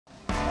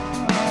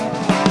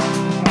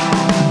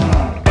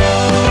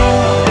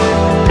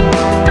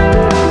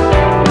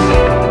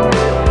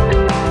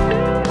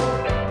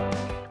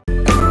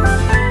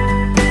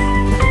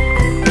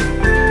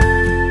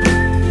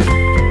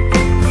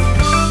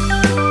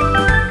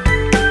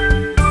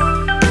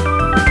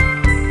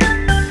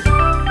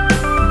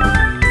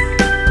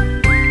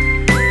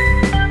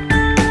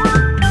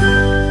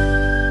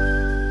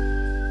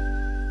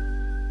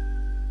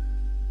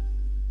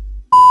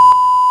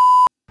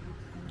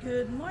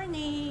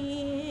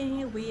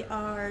morning. We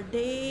are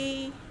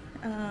day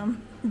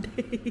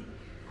day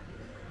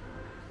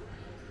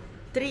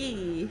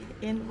 3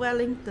 in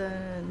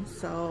Wellington.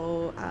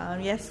 So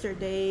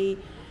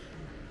yesterday,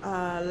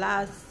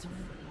 last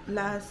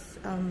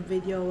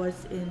video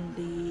was in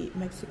the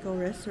Mexico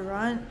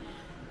restaurant.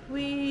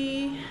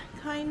 We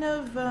kind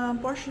of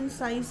portion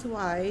size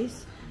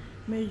wise,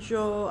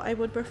 medyo I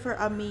would prefer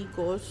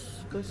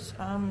Amigos because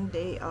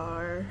they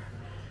are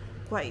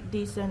quite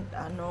decent,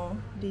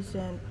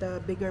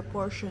 bigger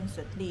portions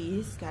at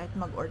least, kahit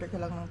mag-order ka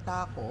lang ng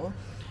taco.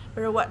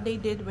 Pero what they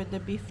did with the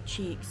beef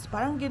cheeks,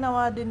 parang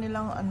ginawa din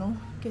nilang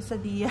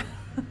quesadilla.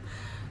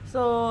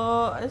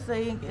 So I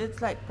think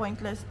it's like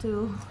pointless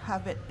to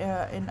have it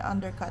in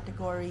under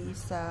category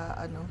sa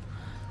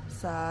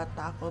sa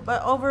taco.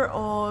 But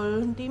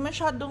overall, hindi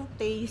masyadong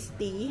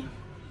tasty.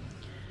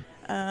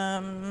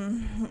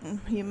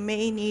 You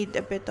may need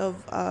a bit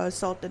of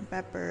salt and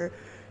pepper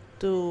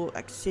to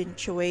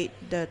accentuate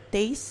the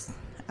taste,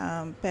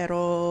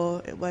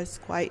 pero it was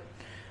quite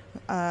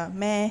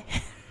meh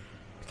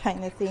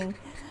kind of thing.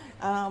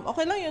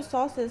 Okay lang yung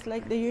sauces,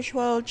 like the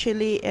usual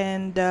chili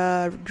and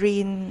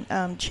green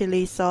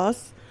chili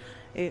sauce.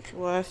 It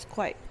was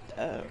quite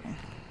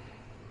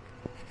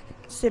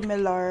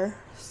similar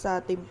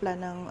sa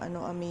timpla ng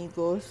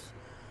Amigos.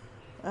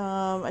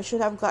 I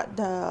should have got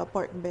the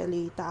pork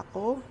belly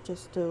taco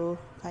just to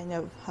kind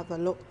of have a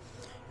look.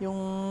 Yung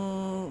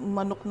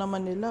manok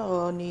naman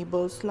nila,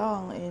 nibbles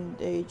lang, and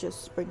they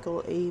just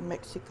sprinkle a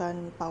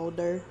Mexican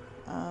powder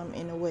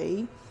in a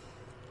way.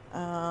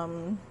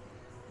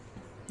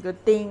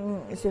 Good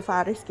thing si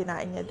Faris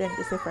kinain niya din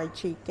kasi fried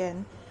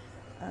chicken.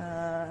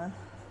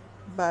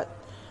 But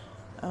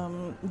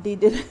they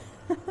did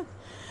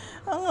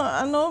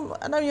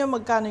alam niyo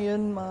magkano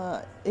yun,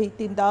 mga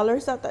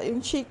 $18 ata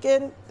yung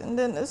chicken, and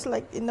then it's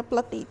like in a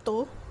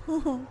platito.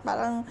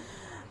 Parang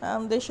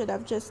they should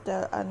have just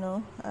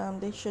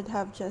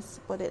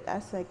put it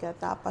as like a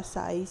tapa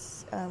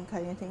size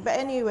kind of thing. But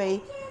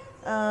anyway,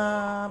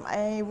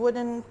 I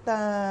wouldn't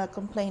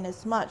complain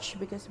as much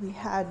because we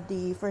had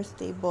the first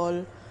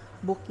table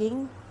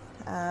booking,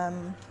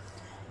 and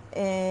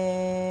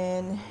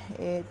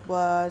it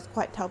was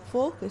quite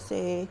helpful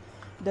kasi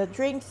the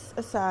drinks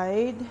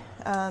aside,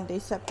 they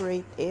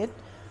separate it,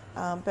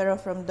 pero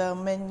from the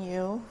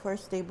menu,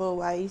 first table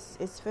wise,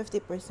 it's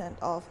 50%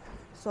 off.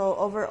 So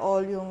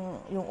overall, yung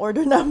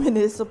order namin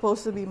is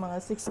supposed to be mga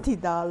 $60.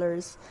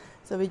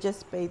 So we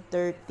just paid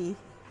 $30.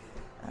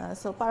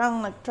 So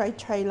parang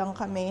nag-try lang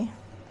kami.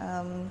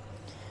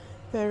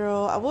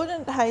 Pero I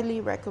wouldn't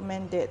highly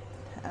recommend it,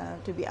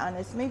 to be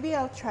honest. Maybe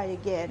I'll try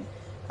again.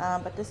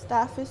 But the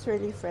staff is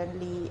really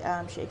friendly.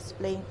 She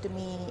explained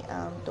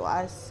to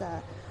us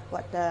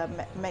what the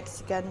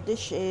Mexican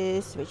dish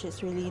is, which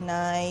is really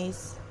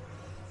nice.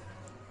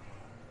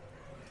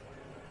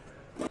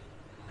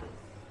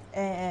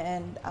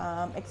 And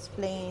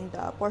explained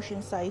the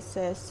portion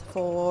sizes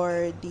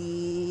for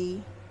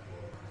the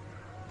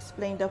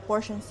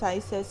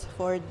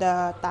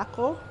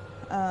taco.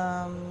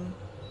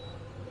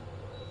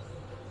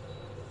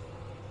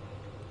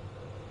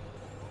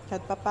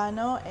 Kahit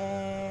papano,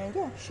 and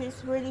yeah,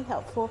 she's really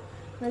helpful.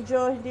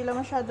 Medyo hindi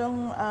lang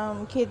masyadong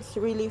kids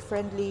really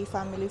friendly,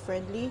 family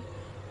friendly,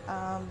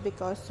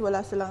 because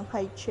wala silang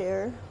high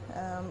chair.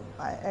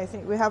 I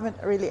think we haven't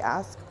really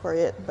asked for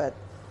it, but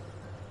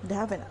they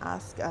haven't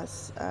asked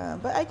us,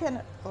 but I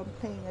cannot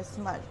complain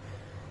as much.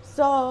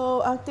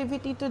 So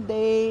activity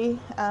today,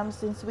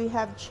 since we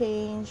have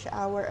changed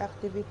our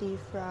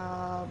activity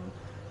from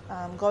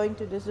going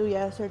to the zoo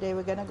yesterday,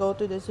 we're gonna go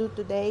to the zoo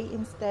today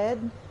instead.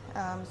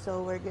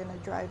 So we're gonna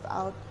drive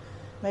out.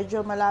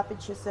 Medyo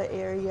malapit siya sa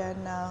area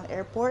ng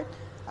airport.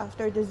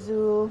 After the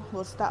zoo,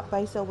 we'll stop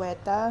by sa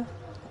Weta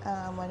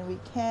when we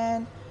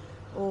can.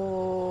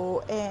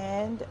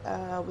 And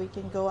we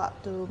can go up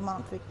to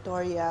Mount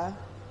Victoria.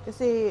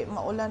 Kasi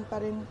maulan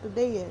pa rin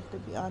today to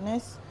be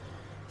honest.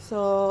 So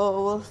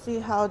we'll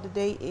see how the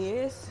day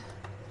is.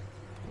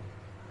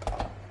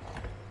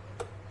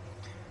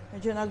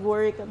 Medyo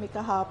nag-worry kami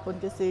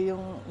kahapon kasi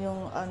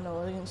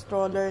yung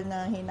stroller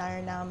na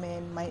hinire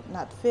namin might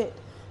not fit.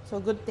 So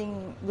good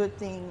thing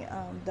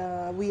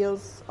the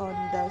wheels on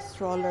the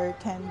stroller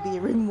can be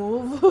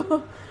removed.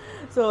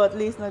 So at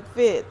least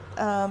nag-fit.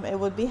 It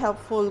would be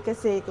helpful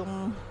kasi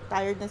kung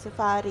tired na si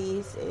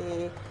Faris,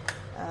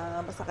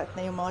 masakit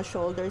na yung mga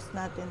shoulders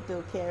natin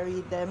to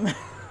carry them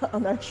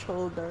on our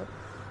shoulder.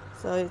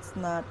 So it's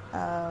not,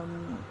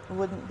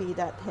 wouldn't be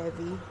that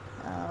heavy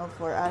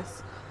for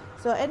us.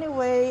 So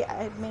anyway,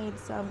 I made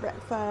some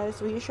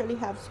breakfast. We usually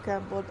have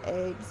scrambled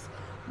eggs.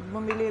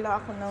 Bumili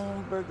lang ako ng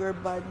burger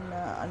bun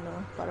na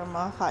para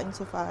makakain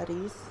sa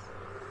Faris.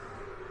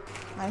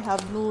 I have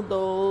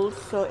noodles.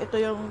 So ito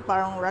yung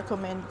parang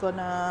recommend ko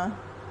na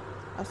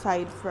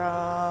aside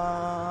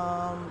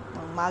from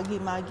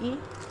Maggi.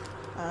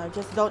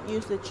 Just don't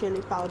use the chili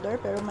powder,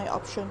 pero may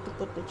option to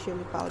put the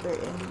chili powder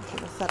in.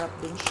 Masarap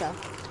din siya.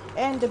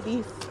 And the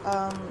beef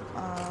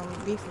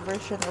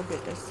version of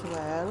it as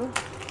well.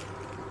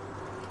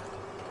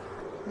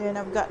 Then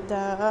I've got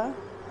the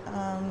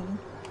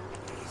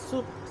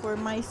soup for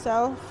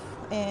myself,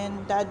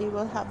 and Daddy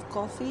will have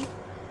coffee.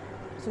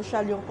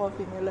 Social yung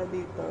coffee nila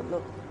dito.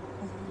 Look.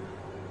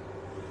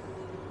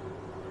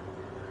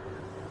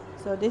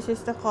 So this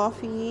is the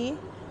coffee.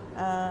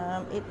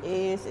 It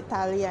is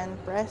Italian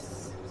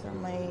press. So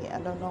may,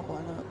 I don't know kung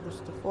ano,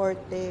 Gusto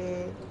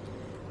Forte,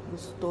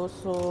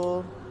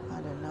 Gustoso,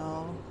 I don't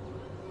know,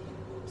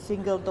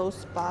 single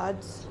dose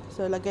pods.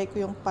 So lagay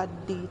ko yung pad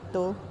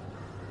dito.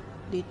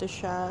 Dito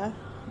siya.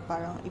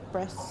 Parang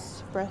i-press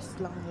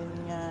lang yun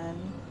yan.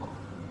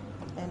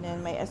 And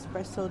then may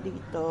espresso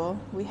dito.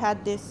 We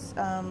had this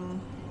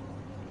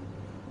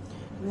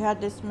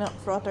milk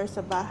frother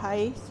sa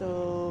bahay.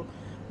 So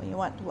when you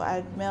want to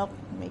add milk,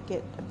 make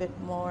it a bit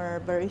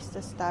more barista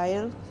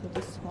style. So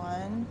this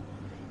one.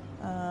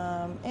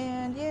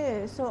 And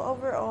yeah, so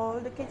overall,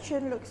 the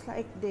kitchen looks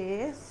like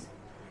this.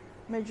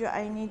 Medyo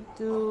I need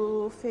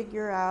to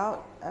figure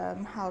out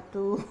how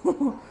to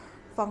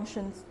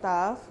function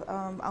stuff.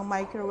 Ang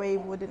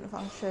microwave wouldn't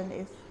function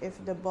if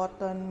the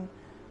button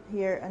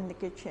here in the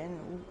kitchen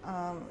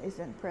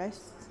isn't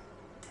pressed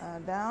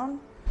down.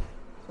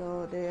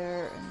 So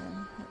there, and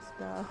then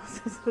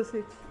that's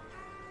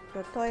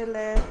the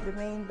toilet, the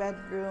main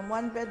bedroom.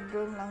 One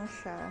bedroom lang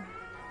siya.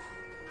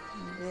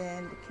 And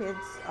then the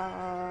kids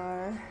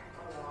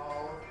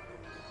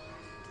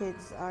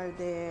are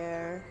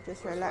there,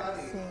 just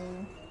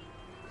relaxing.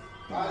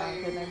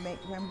 I'm gonna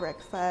make them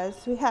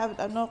breakfast. We have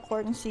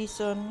corn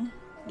season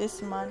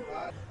this month.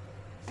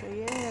 So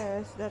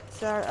yes,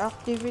 that's our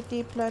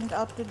activity planned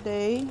out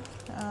today.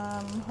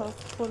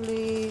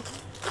 Hopefully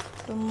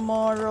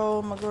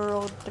tomorrow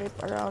mag-road trip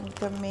around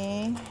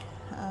kami.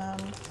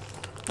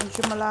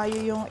 Medyo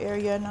malayo yung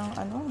area ng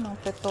ng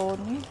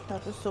Petone.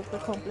 Tapos super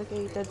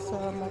complicated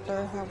sa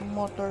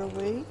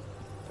motorway.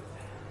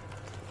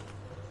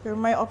 Pero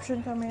may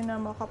option kami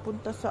na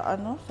makapunta sa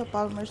sa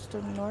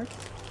Palmerston North.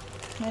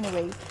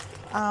 Anyway,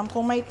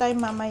 kung may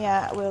time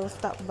mamaya, we'll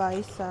stop by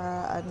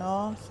sa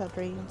sa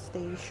train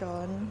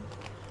station.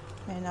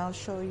 And I'll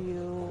show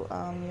you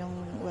yung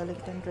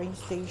Wellington train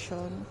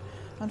station.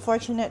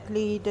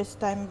 Unfortunately, this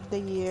time of the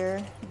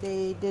year,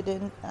 they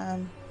didn't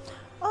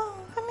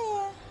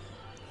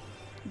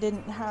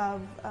didn't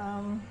have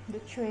the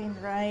train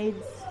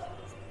rides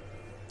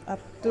up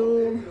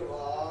to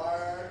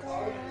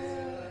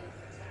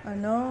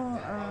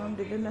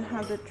they didn't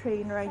have the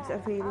train rides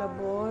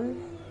available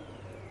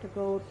to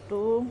go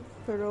to,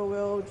 pero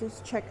we'll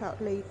just check out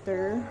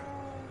later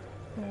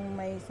kung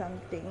may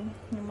something,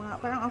 yung mga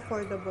parang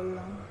affordable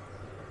lang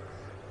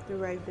to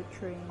ride the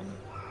train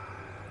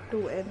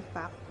to and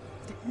back.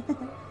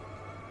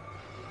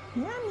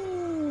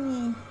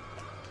 Yummy!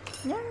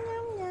 Yum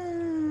yum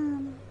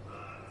yum!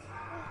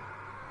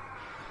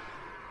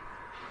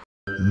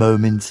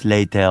 Moments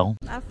later.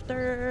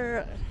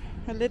 After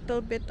a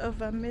little bit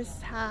of a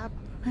mishap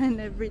and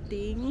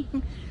everything,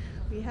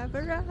 we have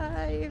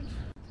arrived.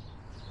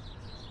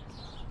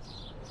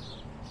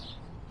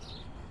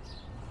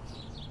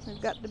 We've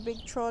got the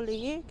big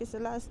trolley because the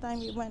last time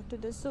we went to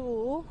the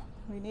zoo,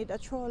 we need a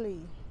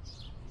trolley.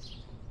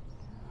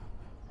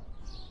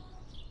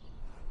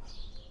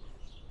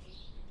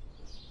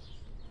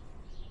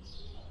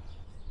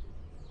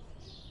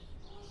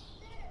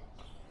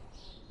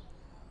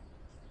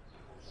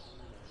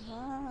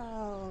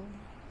 Wow.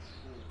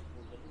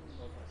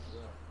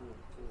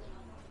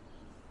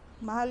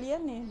 Mahal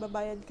yan eh,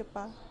 babayad ka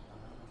pa.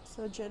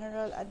 So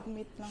general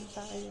admit lang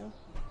tayo.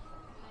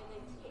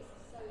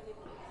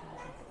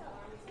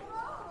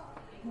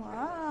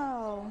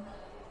 Wow.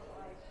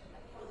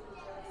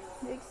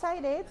 You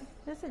excited?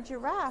 There's a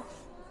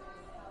giraffe.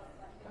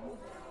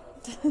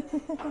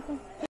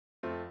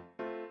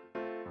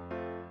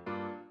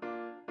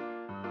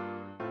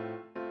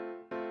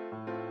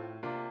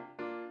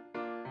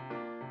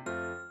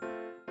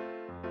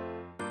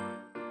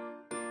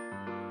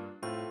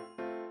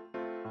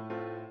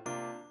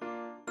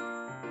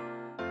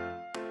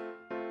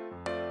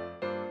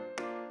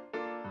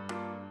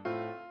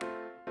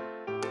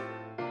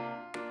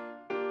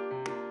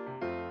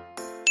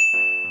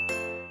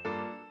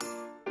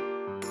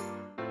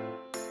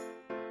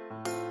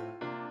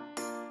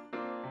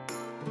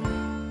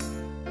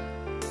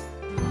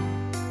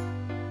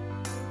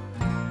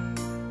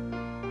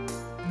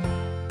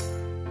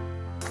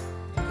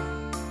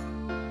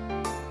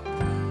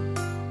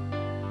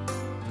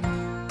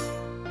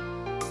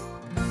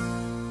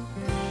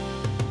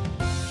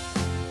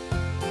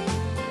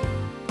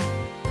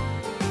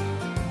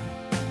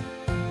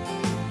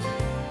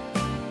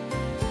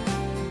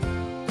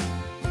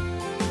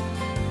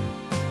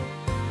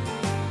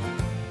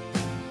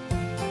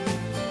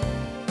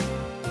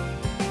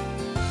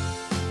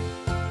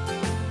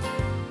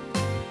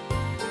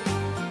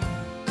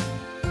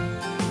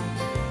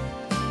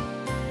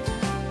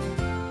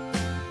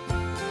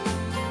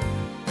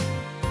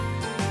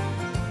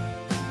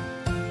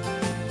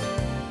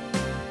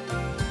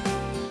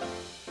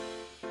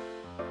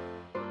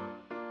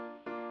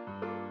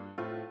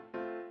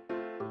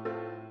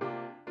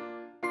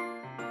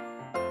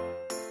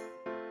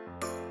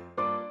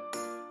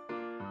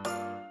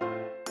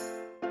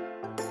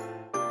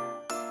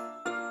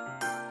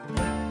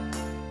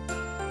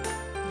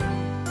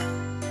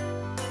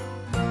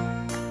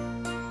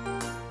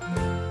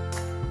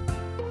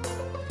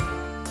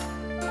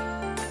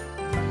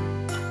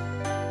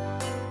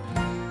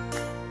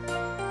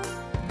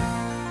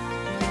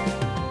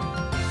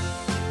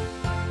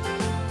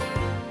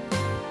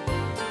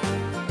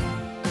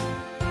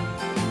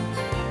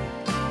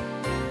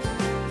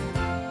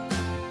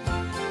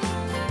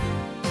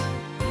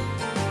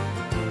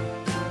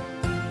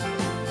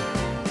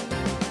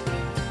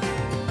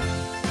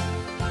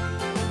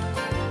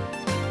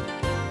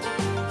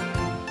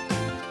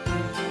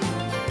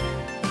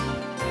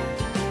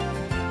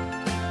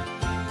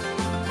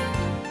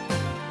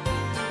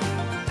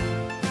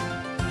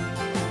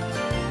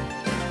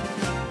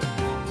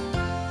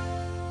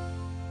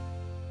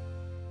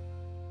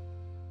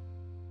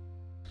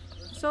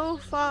 so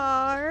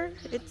far,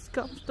 it's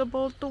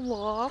comfortable to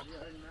walk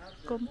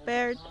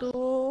compared to...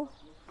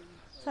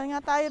 Saan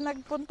nga tayo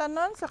nagpunta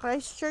nun? Sa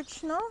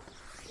Christchurch, no?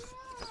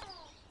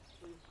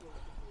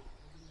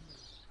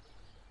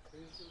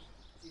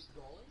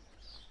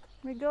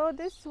 We go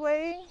this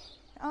way.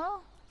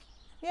 Oh,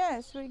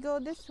 yes, we go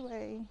this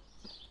way.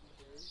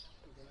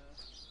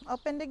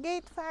 Open the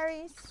gate,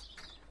 Faris.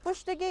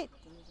 Push the gate.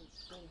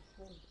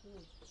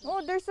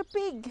 Oh, there's a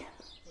pig.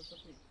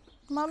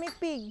 Mommy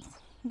pig.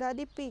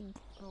 Daddy pig.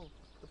 Oh,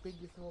 the pig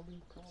is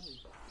following.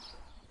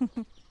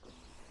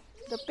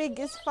 The pig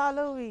is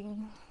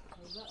following.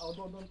 Oh,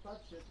 don't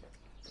touch it.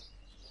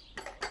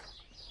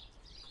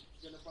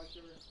 You're gonna bite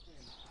your hand.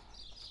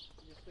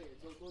 Just stay.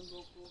 Don't go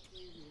close to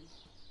him.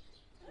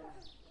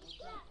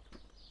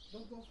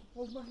 Don't go.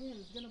 Hold my hand.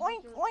 It's gonna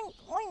Oink, bite your... oink,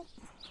 oink.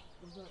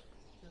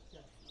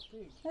 A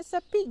pig. There's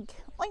a pig.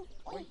 Oink,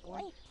 oink,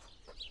 oink.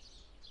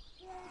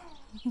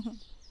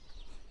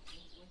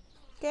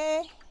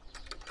 Okay.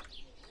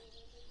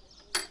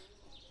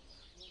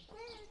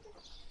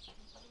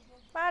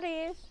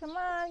 Paris, come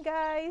on,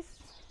 guys.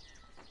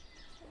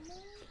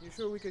 You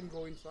sure we can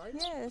go inside?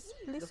 Yes,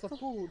 please. There's a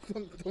poo.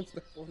 Don't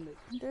step on it.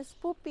 There's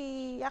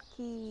poopy,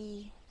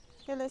 yucky.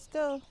 Okay, let's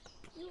go.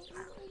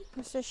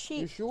 There's a You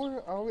sheep.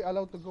 sure? Are we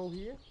allowed to go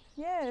here?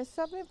 Yes,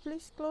 sabi,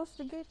 please close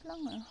the gate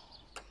lang ah.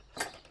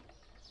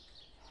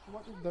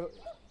 What if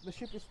the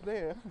ship is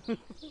there?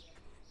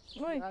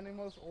 Uy, The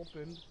animals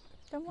open.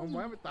 come on.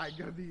 Mamaya may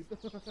tiger dito.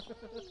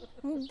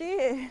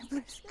 Hindi,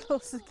 please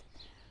close the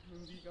gate.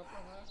 Hindi ka pa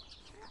ha?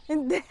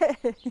 Hindi.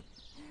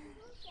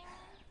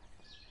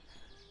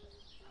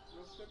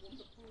 Don't step on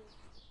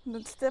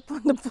Don't step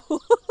on the pool.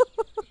 the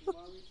pool.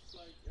 Mommy's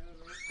like,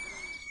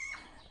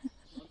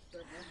 don't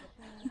step on the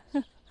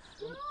pool.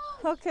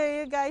 Okay,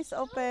 you guys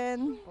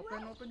open.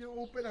 Open, you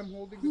open. I'm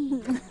holding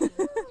the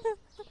pool.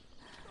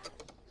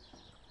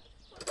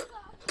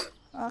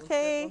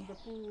 Okay, On the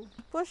pool.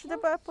 push the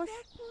bar, push.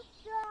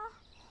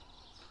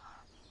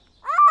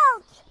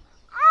 Ouch!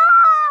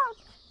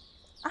 Ouch!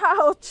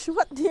 Ouch!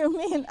 What do you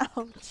mean,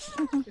 ouch?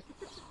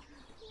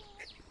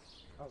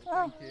 Oh,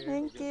 Oh, thank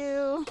thank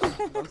you.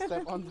 you. Don't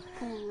step on the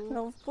pool.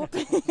 No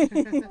pooping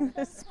in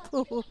this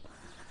pool.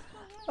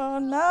 Oh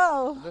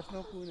no. There's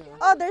no pool now.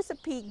 Oh, there's a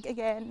pig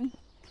again.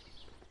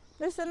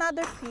 There's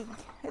another pig.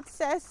 It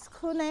says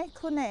kune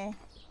kune.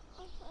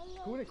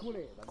 Kune.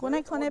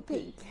 Kune kune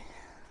pig.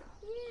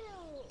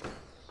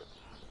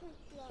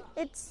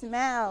 It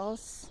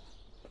smells.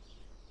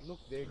 Look,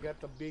 they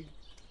got the big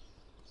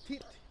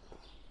teeth.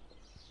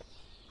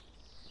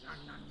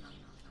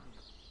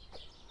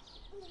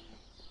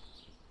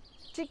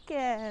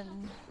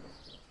 Chicken.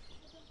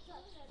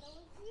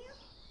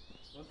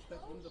 Don't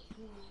step on the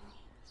pool.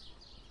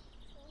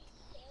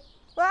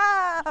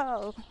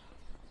 Wow.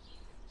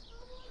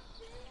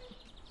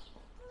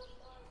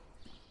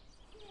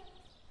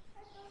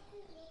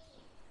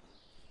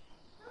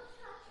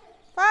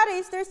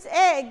 Paris, there's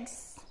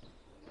eggs.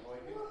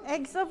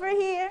 Eggs over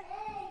here.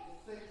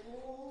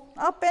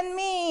 Open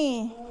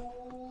me.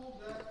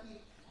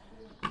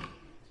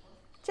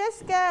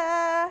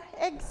 Jessica,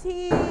 eggs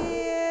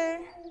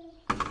here.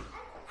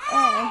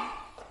 Eh.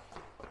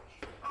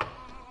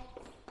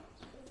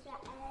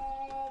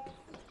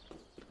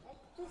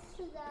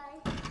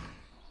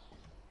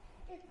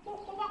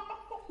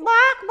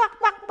 Bak, bak,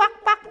 bak, bak,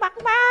 bak, bak,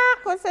 bak.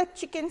 What's that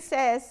chicken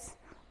says?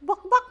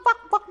 Bak, bak, bak,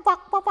 bak,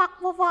 bak, bak, bak,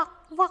 bak, bak,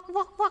 bak,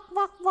 bak,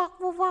 bak, bak,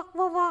 bak, bak,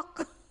 bak,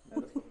 bak.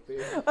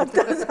 What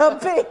does a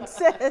pig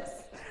says?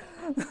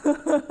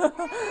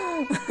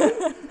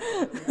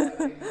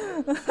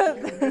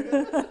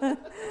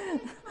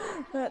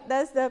 What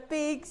does the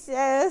pig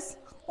says?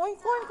 Oink,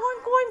 oink,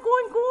 oink, oink,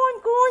 oink,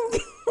 oink, oink.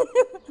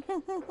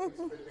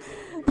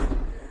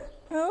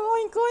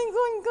 Oink, oink,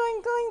 oink,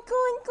 oink, oink,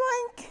 oink,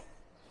 oink.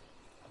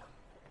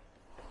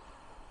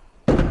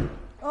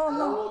 Oh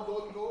no. Oh,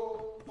 don't go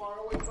far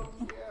away from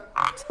here.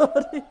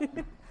 Sorry.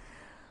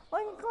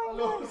 Oink, oink,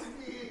 Hello, oink.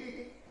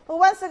 Steve. Who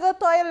wants to go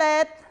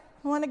toilet?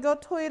 Want to go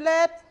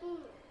toilet?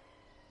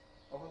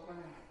 Open my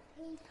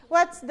hand.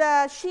 What's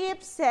the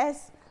sheep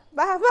says?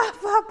 Ba ba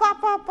ba ba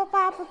ba ba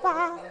ba ba ba.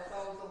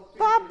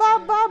 Ba ba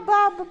ba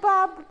ba ba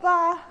ba ba ba.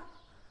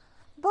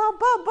 Ba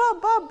ba ba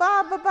ba ba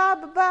ba ba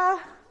ba ba.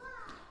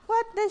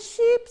 What the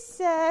sheep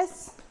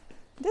says?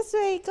 This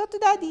way, go to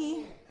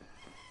daddy.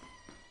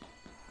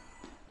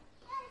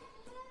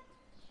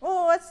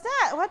 Oh, what's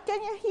that? What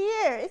can you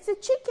hear? It's a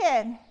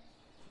chicken.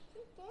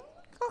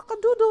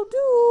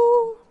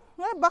 Kakadoodle-doo.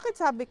 Eh, bakit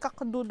sabi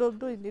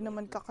kakadoodle-doo? Hindi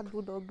naman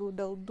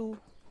kakadoodle-doodle-doo.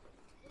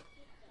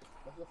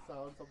 That's the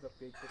sounds of the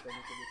pig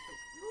pretending to be sick.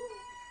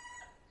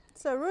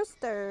 It's a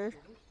rooster.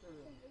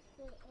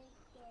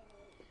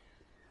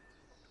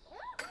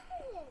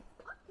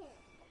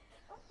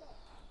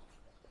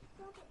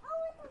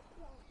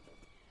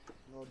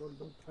 No, don't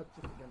touch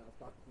it. You're gonna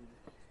attack me.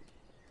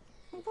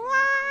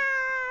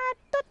 What?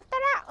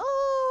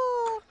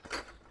 Tutara-oo!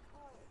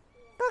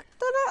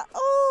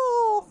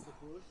 Tutara-oo! The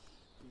bush.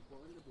 People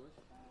in the bush.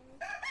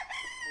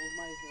 Hold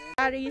my hand.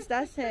 Paris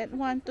doesn't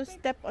want to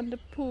step on the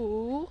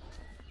pool.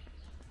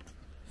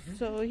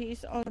 So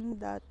he's on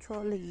the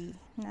trolley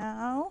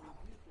now,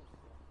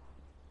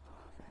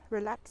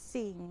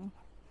 relaxing.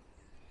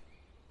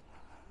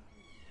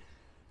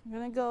 I'm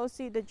gonna go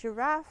see the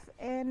giraffe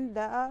and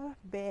the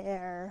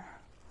bear.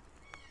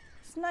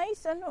 It's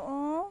nice, ano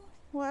oh.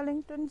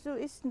 Wellington Zoo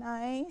is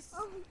nice.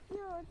 Oh,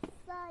 cute.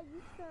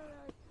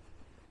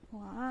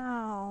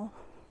 Wow.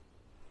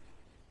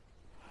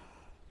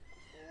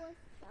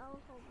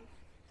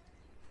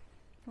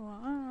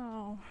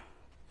 Wow.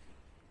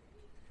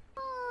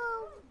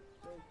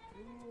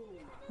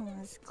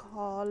 Who's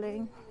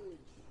calling?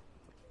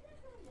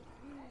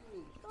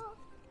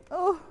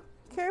 Oh,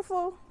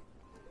 careful.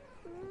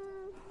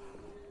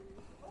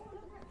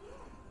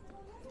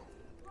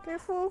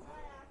 Careful.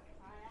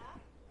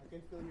 I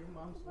can feel your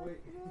mom's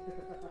weight.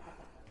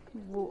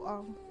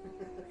 Buang.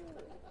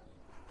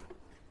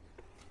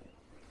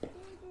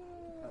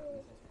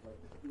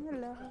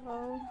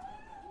 Hello.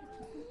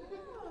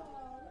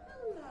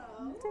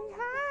 Say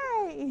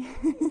hi.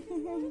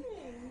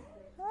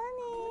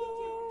 Honey.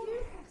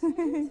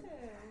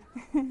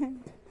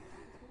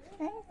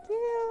 Thank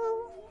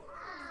you.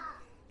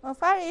 Oh,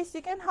 Faris,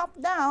 you can hop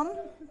down.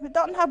 We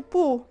don't have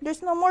poo.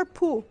 There's no more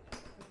poo.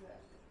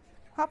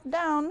 Hop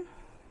down.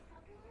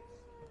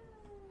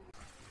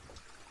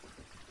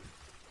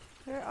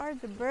 Where are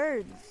the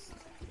birds?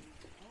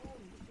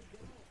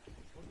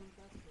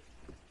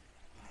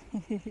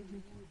 You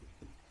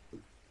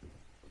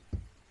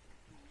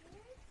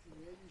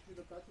should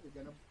have touched it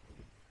again. What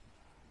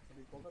do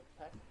you call that?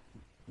 Pack?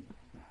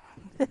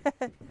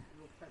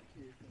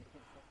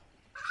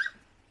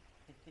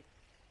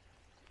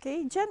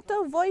 Okay,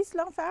 gentle voice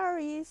lang,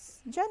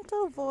 Faris.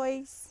 Gentle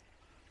voice.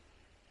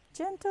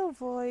 Gentle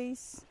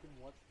voice. You can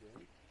watch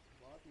them,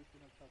 but you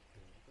shouldn't touch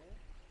them, okay?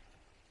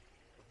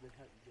 They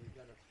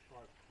got a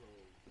sharp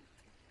claw.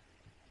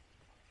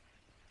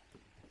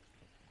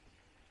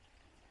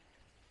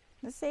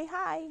 Let's say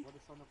hi. What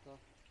is son of the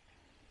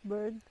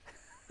Bird.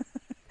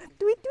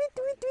 Tweet, tweet,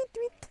 tweet, tweet,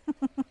 tweet.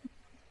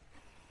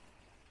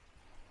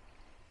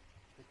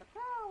 it's a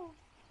cow?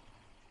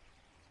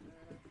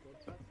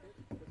 Don't touch it.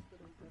 Just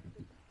don't touch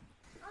it.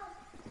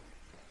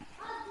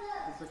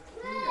 It's a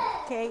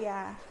Kia.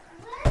 Kaya.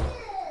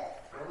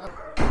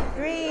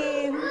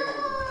 Green.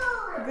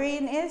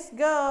 Green is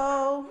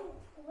go.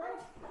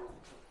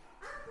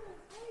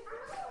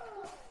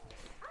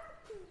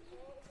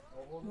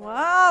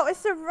 Wow,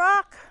 it's a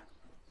rock.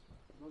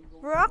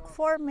 Rock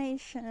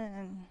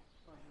formation.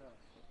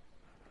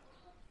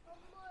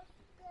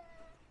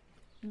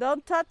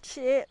 Don't touch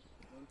it.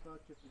 Don't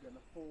touch it, you're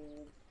gonna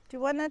fall. Do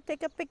you want to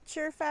take a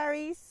picture,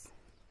 Faris?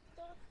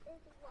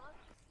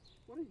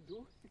 What are you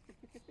doing?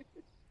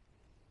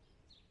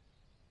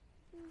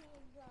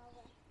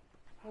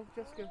 Oh,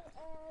 Jessica.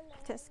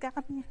 Jessica,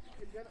 come here.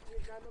 Your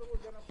camera was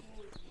gonna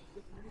fall. Just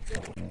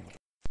leave it.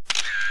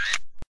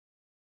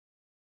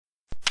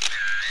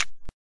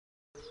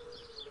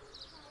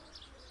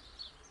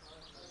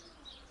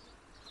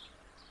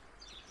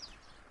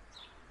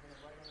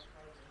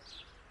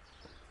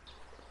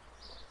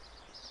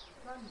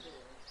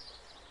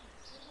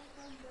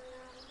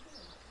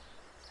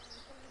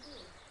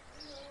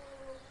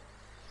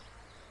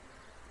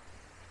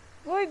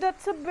 Uy,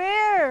 that's a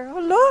bear.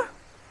 Hello?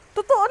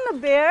 Totoo na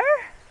bear?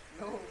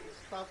 No,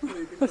 stop so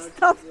you can touch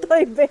Stuffed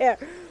toy bear.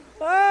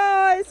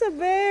 Oh, it's a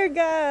bear,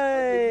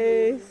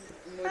 guys.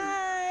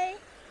 Hi.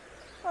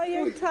 Oh,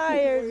 you're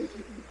tired.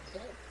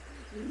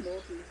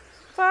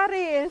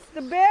 Faris,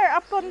 the bear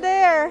up on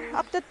there,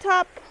 up the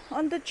top,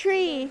 on the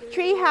tree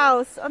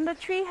house, on the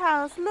tree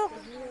house. Look.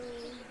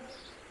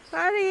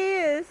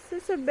 Faris,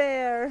 it's a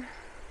bear.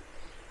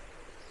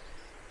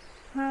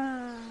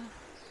 Ah.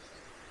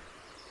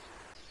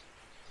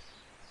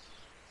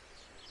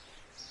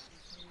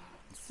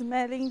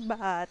 Smelling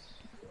bad.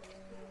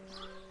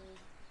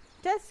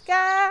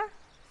 Jessica!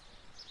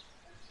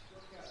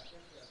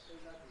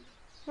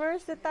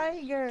 Where's the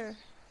tiger?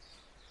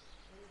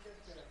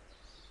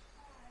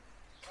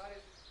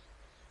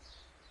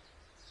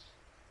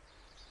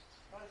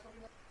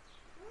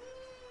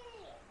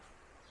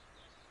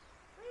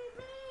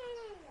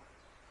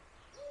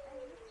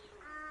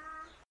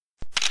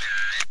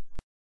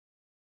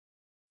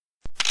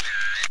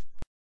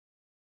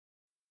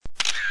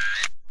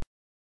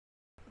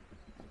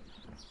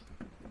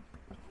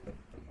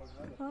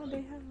 Oh,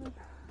 they have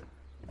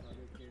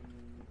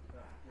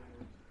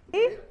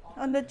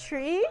on the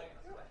tree.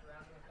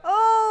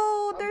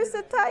 Oh, there's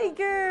a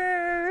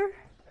tiger.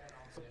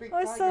 Oh,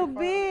 it's so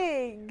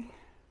big.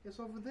 It's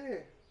over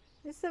there.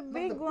 It's a Not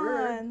big the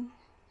bird. one.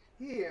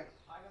 Here.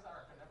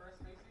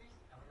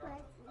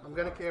 I'm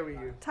gonna carry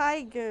you.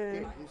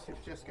 Tiger.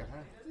 It's Jessica,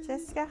 huh?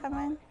 Jessica, come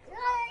on.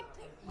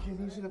 You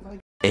can use it if I...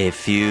 A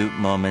few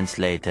moments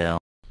later.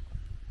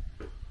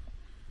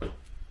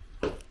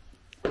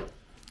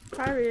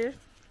 Paris.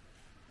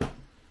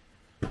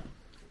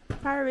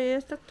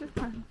 Paris, talk to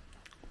her.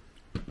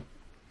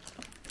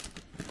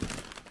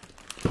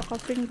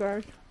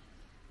 Finger.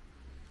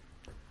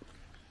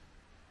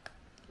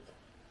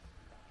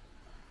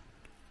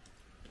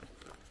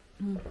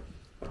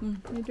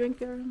 You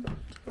drink your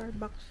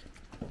Starbucks.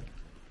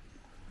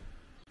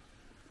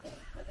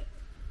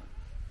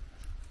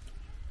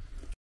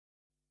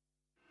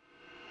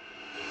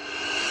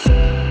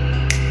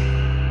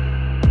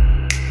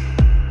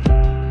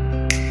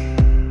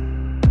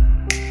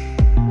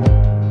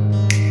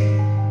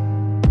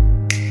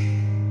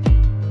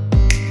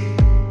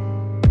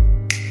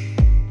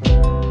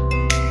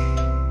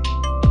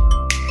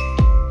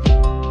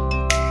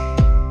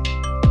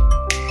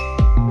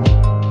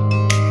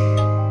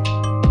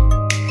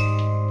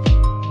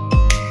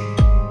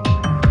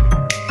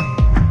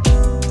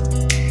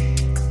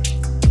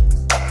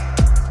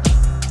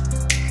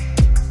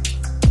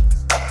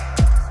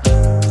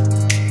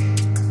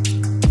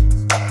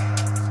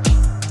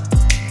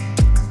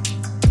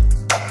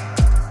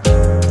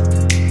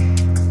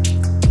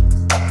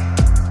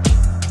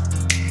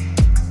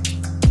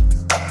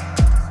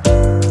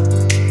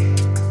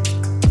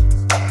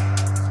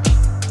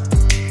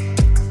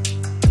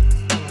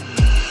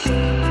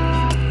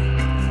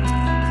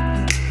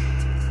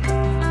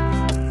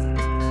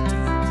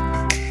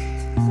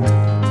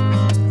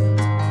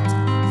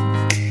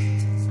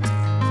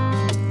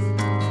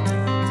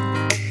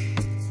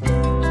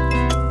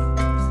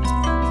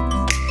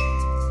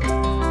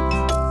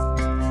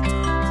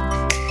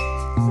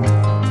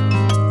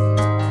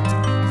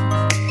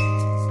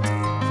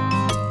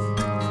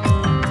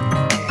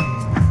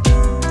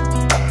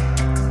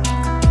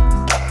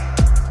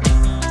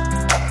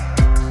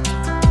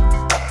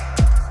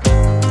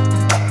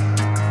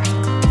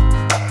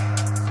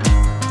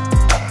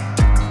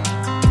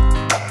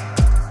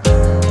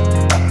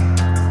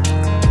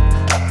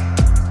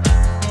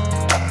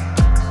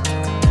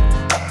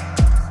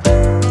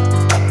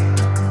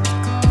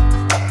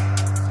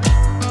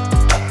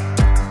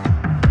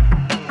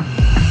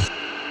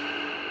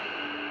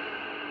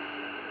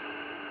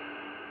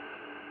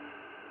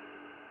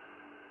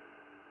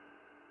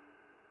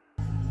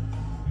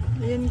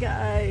 Ayan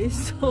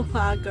guys, so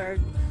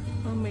haggard.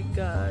 Oh my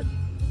god.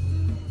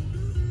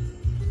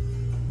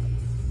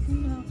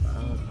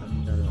 Knock-out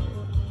ang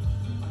dalawa.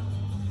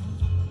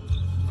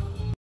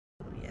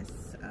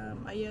 Yes,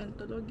 ayun,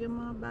 tulog yung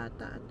mga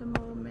bata at the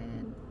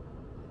moment.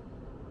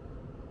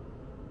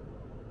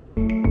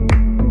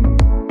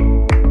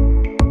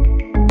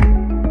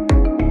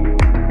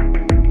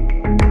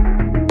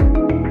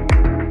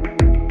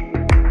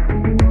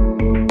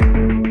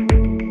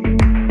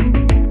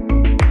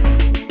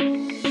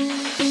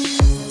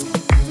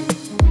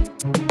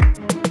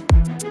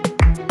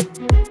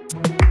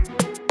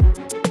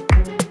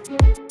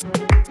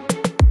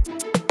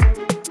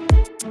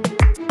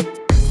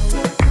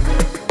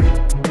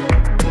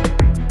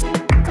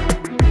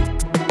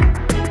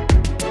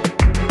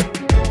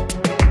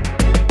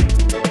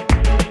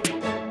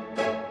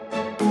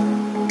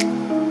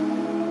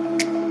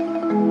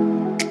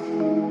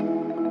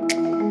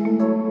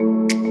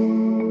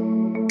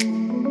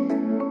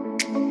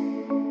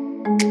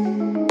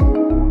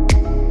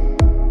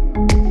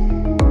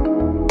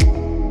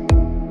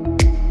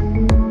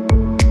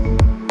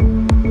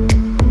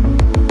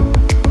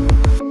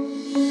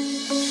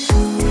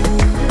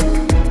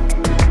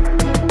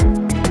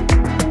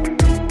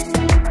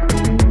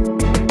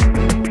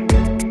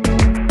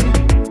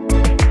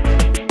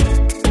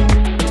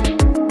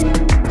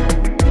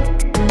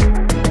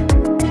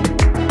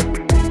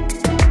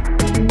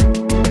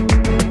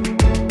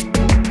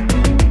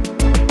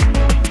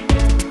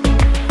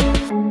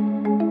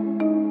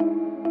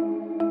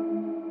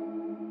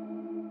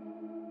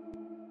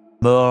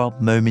 More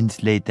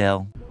moments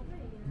later.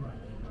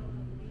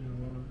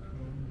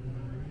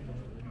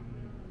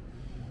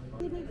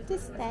 You need to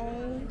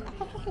stay.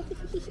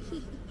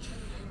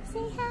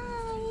 Say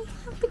hi.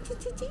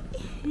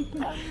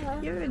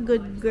 You're a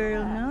good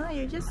girl, no?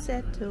 You're just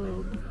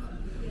settled.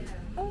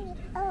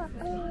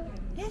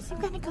 Yes, you're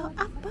gonna go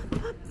up,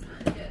 up, up.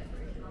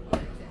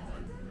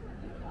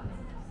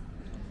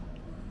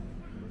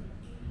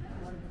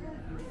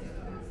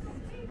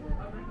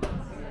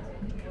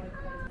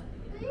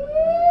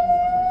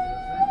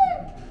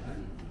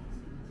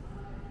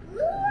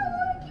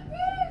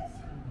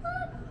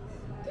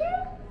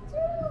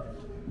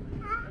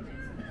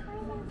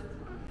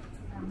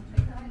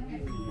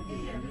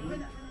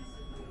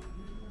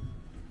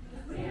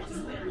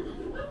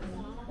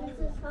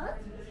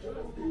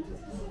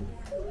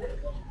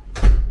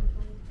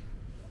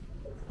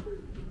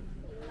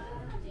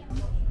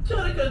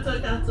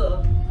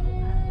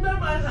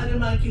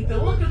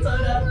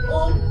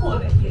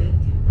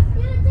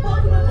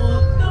 Welcome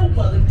aboard the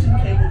Wellington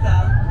Cable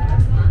Car.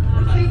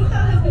 The cable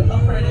car has been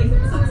operating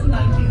since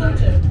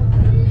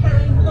 1902,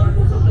 carrying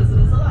locals and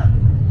visitors alike.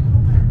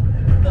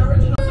 The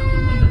originals have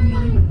completed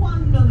nearly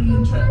 1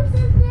 million trips.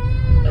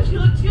 If you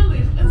look to your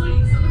left as we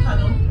exit the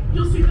tunnel,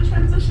 you'll see the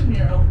transition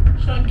mural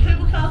showing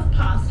cable cars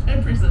past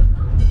and present.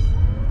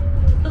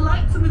 The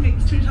lights in the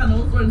next two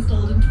tunnels were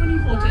installed in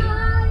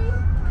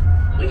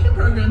 2014. We can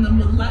program them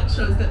with light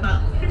shows that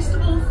mark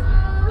festivals,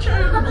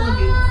 charitable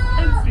events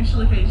and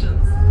special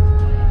occasions.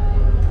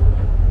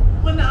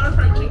 We're now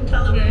approaching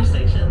Talavera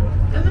Station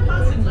and the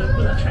passing loop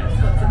with a train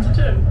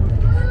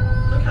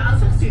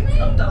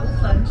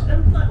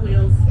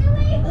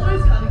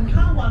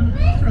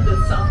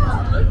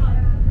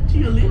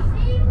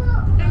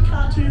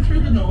Part 2 through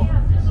the north.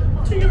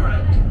 To your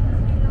right.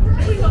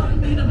 We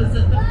welcome you to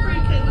visit the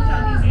free cable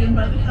car museum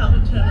by the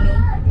Calvin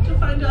Terminal to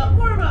find out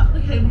more about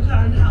the cable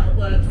car and how it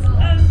works,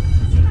 and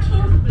see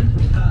tour of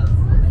vintage cars.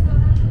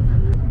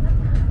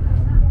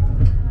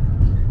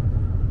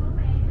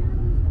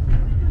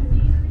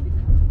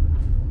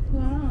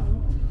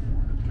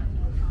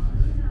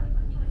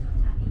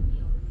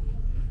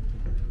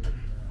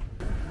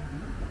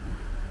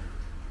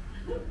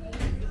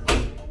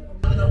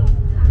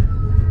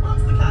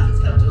 Once the car has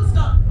come to a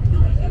stop,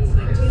 you'll be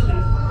instantly to your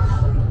left.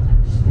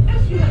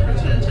 If you have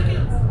return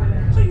tickets,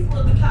 please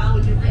board the car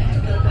when you're ready to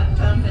go back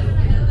terminal.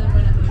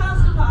 The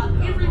cars depart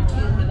every 2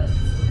 minutes.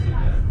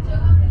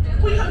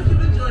 We hope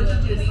you've enjoyed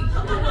your journey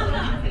on the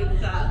Wellington cable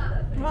car.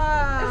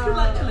 If you'd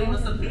like to leave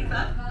us some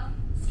feedback,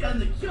 scan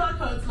the QR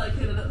codes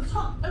located at the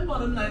top and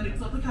bottom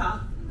landings of the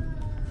car,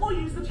 or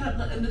use the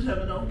tablet in the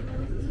terminal.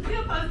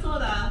 Kia pai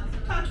tōra,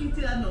 ka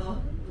kite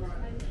anō.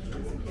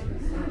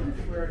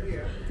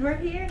 We're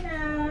here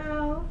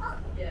now.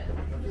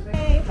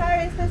 Hey,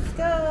 Paris, let's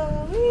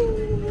go.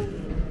 Whee!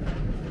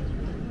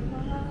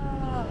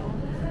 Wow.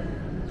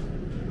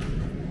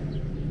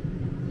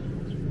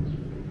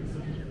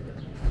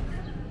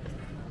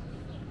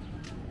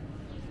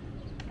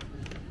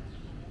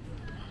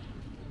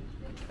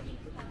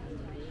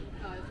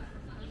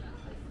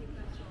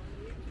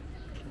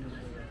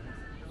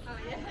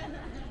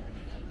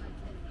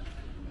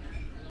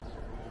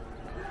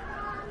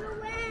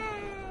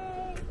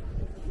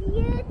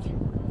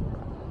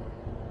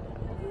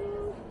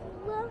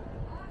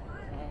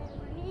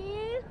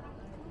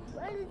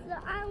 What is the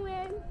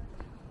island?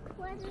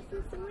 What is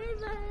this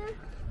river?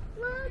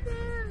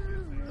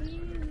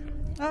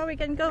 Oh, we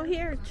can go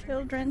here.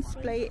 Children's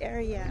play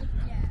area.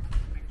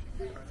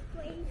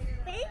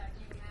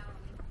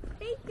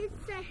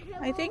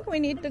 I think we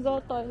need to go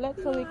toilet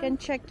so we can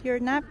check your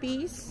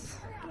nappies.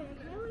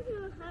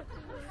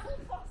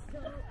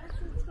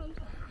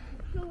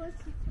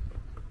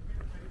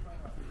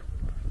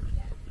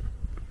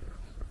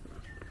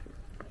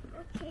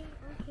 Okay.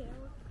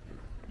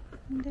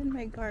 And then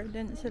may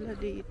garden sila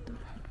dito.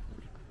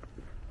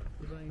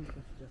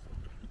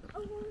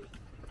 Oh,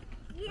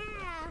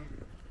 yeah.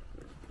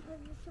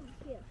 There's some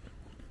here.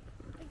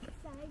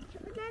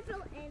 That's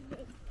all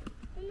ending.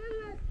 And I'm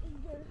not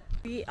eager.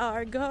 We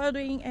are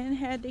going and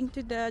heading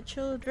to the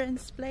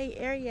children's play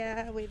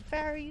area with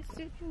Faris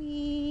with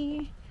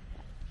me.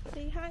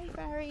 Say hi,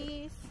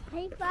 Faris.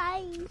 Hi,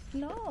 Faris.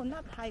 No,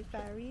 not hi,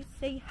 Faris.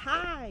 Say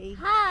hi.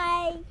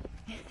 Hi.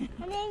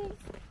 My name is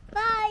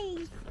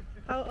Faris.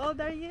 How old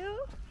are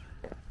you?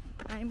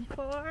 I'm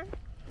 4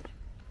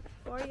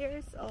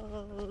 years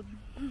old.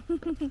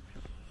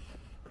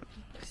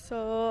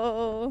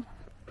 So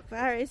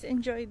Faris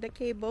enjoyed the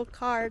cable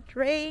car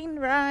train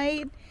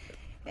ride,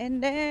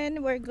 and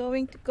then we're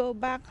going to go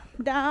back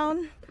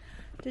down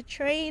the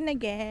train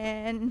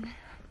again.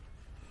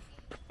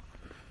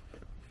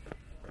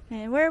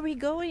 And where are we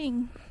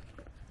going?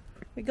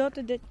 We go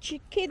to the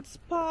kids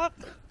park.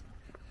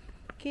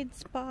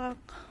 It's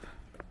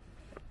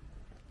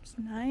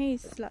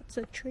nice, lots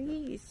of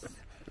trees.